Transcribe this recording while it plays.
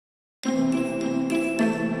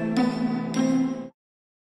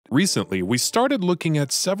Recently, we started looking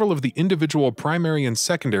at several of the individual primary and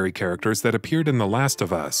secondary characters that appeared in The Last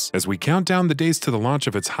of Us, as we count down the days to the launch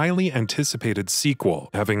of its highly anticipated sequel.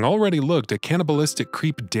 Having already looked at cannibalistic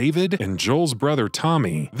creep David and Joel's brother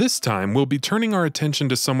Tommy, this time we'll be turning our attention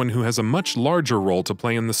to someone who has a much larger role to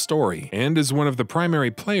play in the story, and is one of the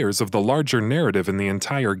primary players of the larger narrative in the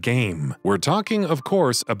entire game. We're talking, of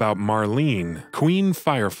course, about Marlene, Queen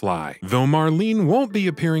Firefly. Though Marlene won't be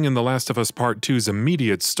appearing in The Last of Us Part 2's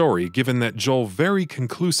immediate story, given that Joel very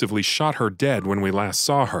conclusively shot her dead when we last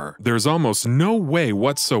saw her, there's almost no way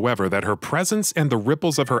whatsoever that her presence and the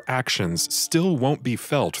ripples of her actions still won't be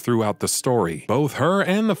felt throughout the story. Both her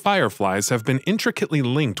and the Fireflies have been intricately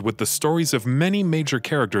linked with the stories of many major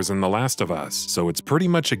characters in The Last of Us, so it's pretty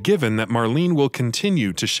much a given that Marlene will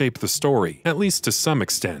continue to shape the story, at least to some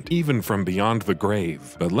extent, even from beyond the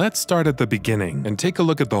grave. But let's start at the beginning and take a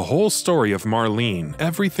look at the whole story of Marlene,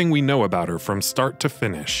 everything we know about her from start to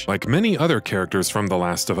finish. Like many other characters from The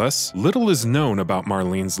Last of Us, little is known about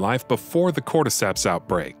Marlene's life before the cordyceps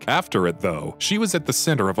outbreak. After it, though, she was at the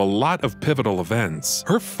center of a lot of pivotal events.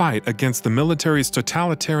 Her fight against the military's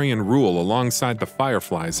totalitarian rule alongside the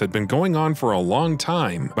Fireflies had been going on for a long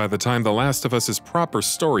time by the time The Last of Us's proper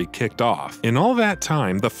story kicked off. In all that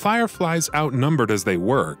time, the Fireflies, outnumbered as they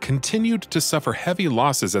were, continued to suffer heavy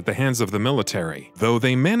losses at the hands of the military, though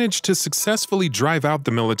they managed to successfully drive out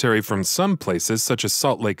the military from some places such as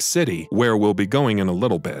Salt Lake City, where we'll be going in a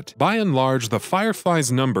little bit. By and large, the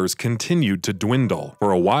Fireflies' numbers continued to dwindle.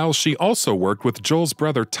 For a while, she also worked with Joel's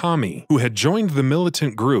brother Tommy, who had joined the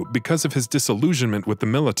militant group because of his disillusionment with the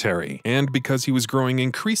military, and because he was growing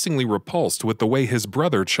increasingly repulsed with the way his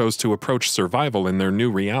brother chose to approach survival in their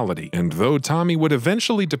new reality. And though Tommy would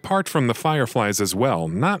eventually depart from the Fireflies as well,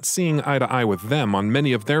 not seeing eye to eye with them on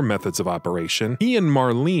many of their methods of operation, he and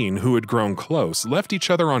Marlene, who had grown close, left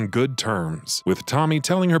each other on good terms, with Tommy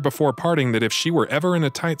telling her before parting that if she were ever in a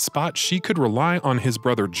tight spot, she could rely on his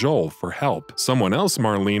brother Joel for help. Someone else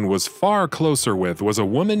Marlene was far closer with was a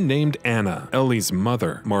woman named Anna, Ellie's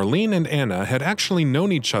mother. Marlene and Anna had actually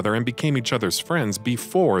known each other and became each other's friends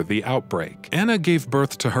before the outbreak. Anna gave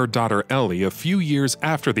birth to her daughter Ellie a few years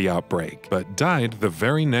after the outbreak, but died the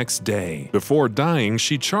very next day. Before dying,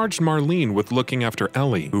 she charged Marlene with looking after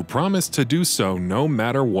Ellie, who promised to do so no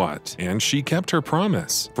matter what, and she kept her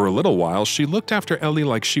promise. For a little while, she looked after Ellie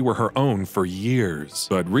like she were her own for years,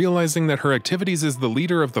 but realizing that her activities as the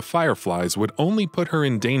leader of the Fireflies would only put her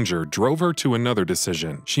in danger drove her to another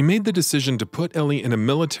decision. She made the decision to put Ellie in a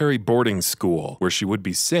military boarding school, where she would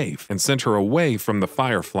be safe, and sent her away from the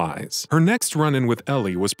Fireflies. Her next run-in with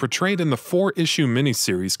Ellie was portrayed in the 4-issue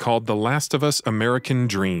miniseries called The Last of Us American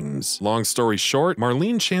Dreams. Long story short,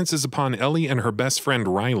 Marlene chances upon Ellie and her best friend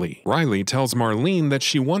Riley. Riley tells Marlene that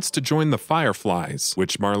she wants to join the Fireflies,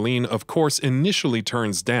 which Marlene of course initially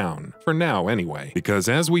turns down, for now anyway, because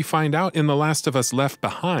as we find out in The Last of Us Left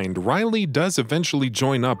Behind, Riley does eventually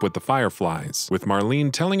join up with the Fireflies, with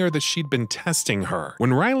Marlene telling her that she'd been testing her.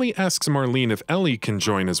 When Riley asks Marlene if Ellie can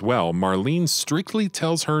join as well, Marlene strictly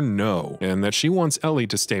tells her no, and that she wants Ellie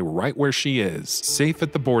to stay right where she is, safe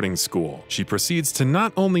at the boarding school. She proceeds to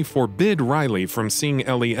not only forbid Riley from seeing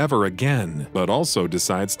Ellie ever again, but also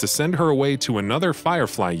decides to send her away to another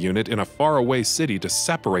Firefly unit in a faraway city to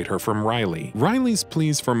separate her from Riley. Riley's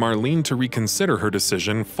pleas for Marlene to reconsider her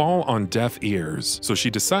decision fall on deaf ears, so she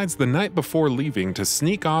decides the night before leaving to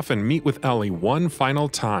sneak off and meet with Ellie one final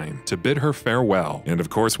time to bid her farewell. And of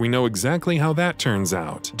course, we know exactly how that turns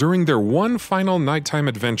out. During their one final nighttime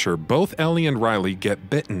adventure, both Ellie and Riley get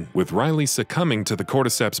bitten, with Riley succumbing to the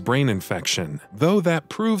cordyceps brain infection. Though that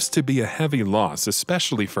proves to be a heavy loss,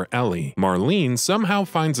 especially for Ellie, Marlene somehow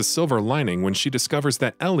finds a silver lining when she discovers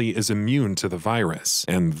that Ellie is immune to the virus.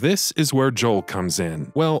 And this is where Joel comes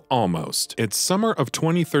in. Well, almost. It's summer of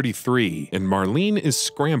 2033, and Marlene is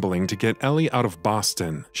scrambling to get Ellie out of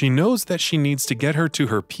Boston. She knows that she needs to get her to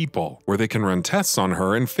her people, where they can run tests on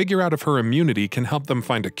her and figure out if her immunity can help them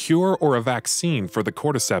find a cure or a vaccine for the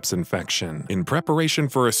cordyceps infection. In preparation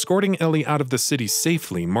for escorting Ellie out of the city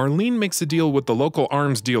safely, Marlene makes a deal with the local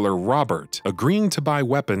arms dealer Robert, agreeing to buy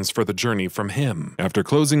weapons for the journey from him. After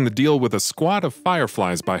closing the deal with a squad of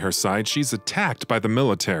Fireflies by her side, she's attacked by the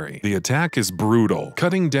military. The attack is brutal,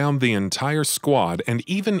 cutting down the entire squad and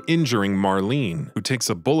even injuring Marlene, who takes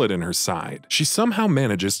a bullet in her side. She somehow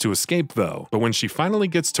manages to escape though, but when she finally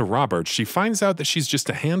gets to Robert, she finds out that she's just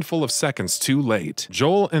a handful of seconds too late.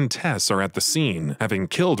 Joel and Tess are at the scene, having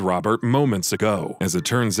killed Robert moments ago. As it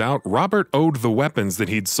turns out, Robert owed the weapons that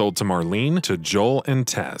he'd sold to Marlene to Joel and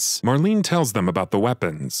Tess. Marlene tells them about the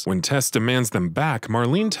weapons. When Tess demands them back,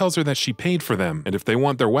 Marlene tells her that she paid for them, and if they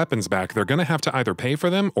want their weapons back, they're gonna have to either pay for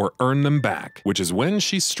them or earn them back. which is when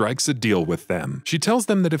she strikes a deal with them. She tells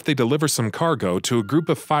them that if they deliver some cargo to a group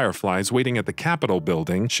of Fireflies waiting at the Capitol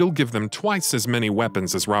building, she'll give them twice as many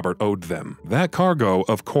weapons as Robert owed them. That cargo,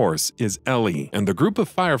 of course, is Ellie, and the group of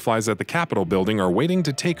Fireflies at the Capitol building are waiting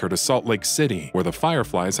to take her to Salt Lake City, where the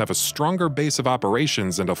Fireflies have a stronger base of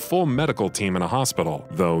operations and a full medical team in a hospital.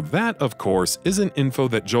 Though that, of course, isn't info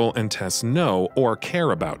that Joel and Tess know or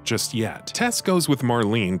care about just yet. Tess goes with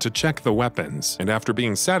Marlene to check the weapons, and after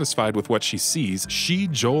being satisfied with what she sees, she,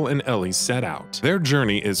 Joel, and Ellie set out. Their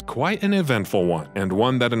journey is quite an eventful one, and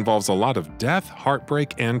one that involves a lot of death,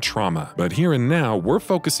 heartbreak, and trauma. But here and now, we're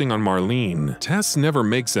focusing on Marlene. Tess never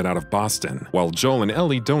makes it out of Boston, while Joel and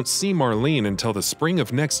Ellie don't see Marlene until the spring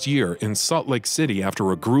of next year in Salt Lake City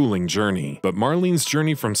after a grueling journey. But Marlene's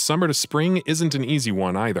journey from summer to spring isn't an easy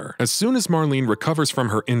one either. As soon as Marlene recovers from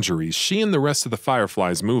her injuries, she and the rest of the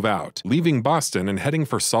Fireflies move out, leaving Boston and heading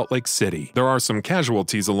for Salt Lake City. There are some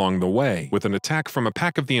casualties along the way, with an attack from a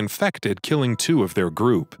pack of the infected killing 2 of their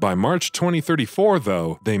group. By March 2034,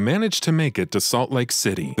 though, they manage to make it to Salt Lake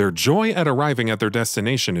City. Their joy at arriving at their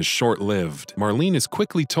destination is short-lived. Marlene is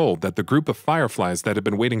quickly told that the group of Fireflies that had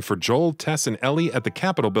been waiting for Joel, Tess, and Ellie at the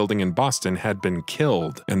Capitol building in Boston had been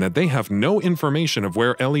killed, and that they have no information of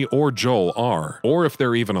where Ellie or Joel are, or if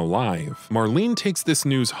they're even alive. Marlene takes this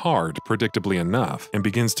news hard, predictably enough, and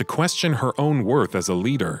begins to question her own worth as a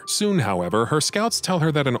leader. Soon, however, her scouts tell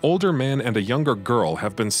her that an older man and a younger girl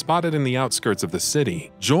have been spotted in the outskirts of the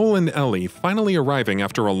city. Joel and Ellie finally arriving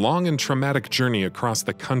after a long and traumatic journey across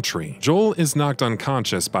the country. Joel is knocked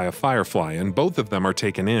unconscious by a Firefly, and both of them are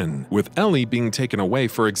taken in, with Ellie being taken away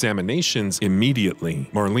for examinations immediately.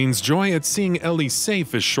 Marlene's joy at seeing Ellie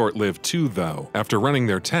safe is short-lived too, though. After running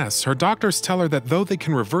their tests, her doctors tell her that though they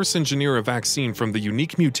can reverse engineer a vaccine from the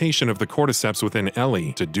unique mutation of the cordyceps within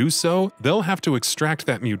Ellie, to do so, they'll have to extract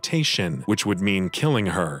that mutation, which would mean killing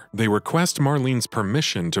her. They request Marlene's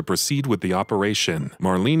permission to proceed with the operation.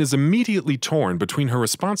 Marlene is immediately torn between her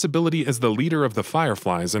responsibility as the leader of the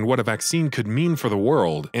Fireflies and what a vaccine could mean for the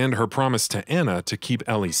world, and her promise to Anna to keep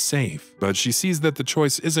Ellie safe. But she sees that the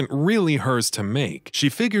choice isn't really hers to make. She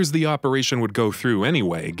figures the operation would go through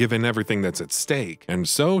anyway, given everything that's at stake, and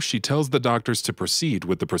so she tells the doctors to proceed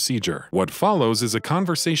with the procedure. What follows is a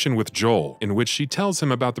conversation with Joel, in which she tells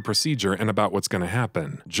him about the procedure and about what's going to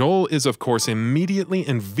happen. Joel is, of course, immediately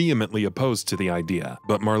and vehemently opposed to the idea,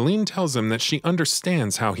 but Marlene tells him that she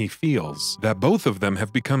understands how he feels, that both of them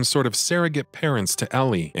have become sort of surrogate parents to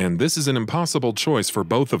Ellie, and this is an impossible choice for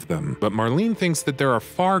both of them. But Marlene thinks that there are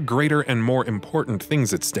far greater and more important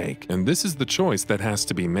things at stake, and this is the choice that has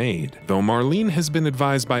to be made. Though Marlene has been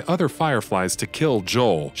advised by other Fireflies to kill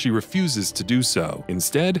Joel, she refuses to do so.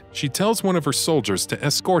 Instead, she tells one of her soldiers to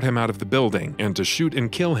escort him out of the building and to shoot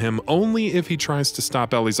and kill him only if he tries to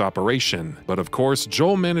stop Ellie's operation. But of course,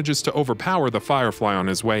 Joel manages to overpower the Firefly on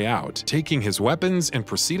his way out, taking his weapons and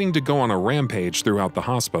proceeding to go on a rampage throughout the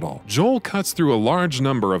hospital. Joel cuts through a large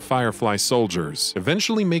number of Firefly soldiers,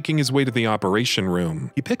 eventually making his way to the operation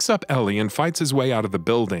room. He picks up Ellie and fights his way out of the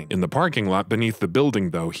building. In the parking lot beneath the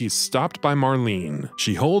building, though, he's stopped by Marlene.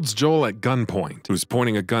 She holds Joel at gunpoint, who's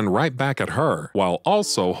pointing a gun right back at her, while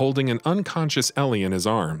also holding an unconscious Ellie in his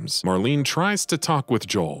arms. Marlene tries to talk with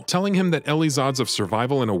Joel, telling him that Ellie's odds of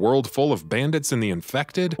survival in a world full of bandits and the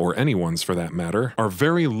infected, or anyone's for that matter, are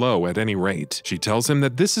very low at any rate. She tells him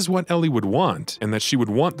that this is what Ellie would want, and that she would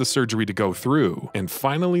want the surgery to go through. And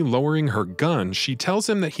finally, lowering her gun, she tells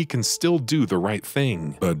him that he can still do the right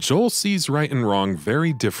thing. But Joel sees right and wrong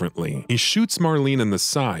very differently. He shoots Marlene in the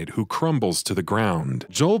side, who crumbles to the ground.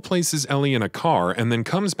 Joel places Ellie in a car and then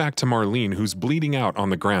comes back to Marlene, who's bleeding out on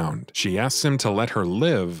the ground. She asks him to let her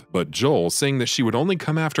live, but Joel, saying that she would only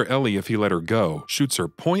come after Ellie if he let her go, shoots her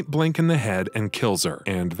point blank in the head and kills her.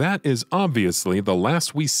 And that is obviously the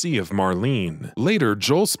last we see of Marlene. Later,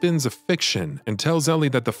 Joel spins a fiction and tells Ellie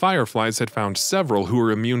that the Fireflies had found several who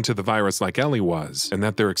were immune to the virus like Ellie was, and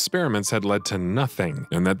that their experiments had led to nothing,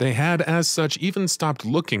 and that they had as such even stopped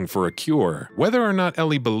looking for a cure. Whether or not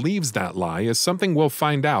Ellie believes that lie is something we'll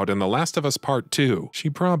find out in The Last of Us Part 2. She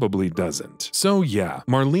probably doesn't. So yeah,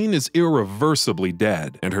 Marlene is irreversibly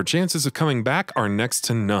dead, and her chances of coming back are next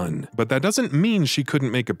to none. But that doesn't mean she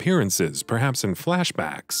couldn't make appearances, perhaps in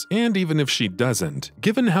flashbacks. And even if she doesn't,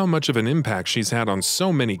 given how much of an impact she's had on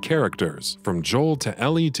so many characters, from Joel to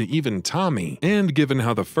Ellie to even Tommy, and given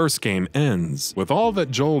how the first game ends, with all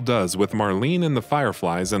that Joel does with Marlene and the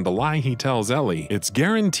Fireflies and the lie he tells Ellie, it's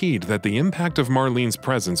guaranteed that the impact of Marlene's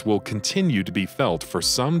presence will continue to be felt for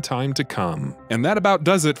some time to come. And that about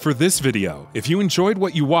does it for this video. If you enjoyed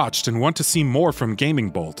what you watched and want to see more from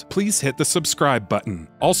GamingBolt, please hit the subscribe button.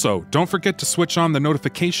 Also, don't forget to switch on the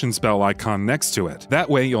notifications bell icon next to it. That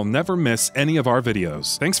way, you'll never miss any of our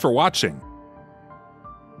videos. Thanks for watching!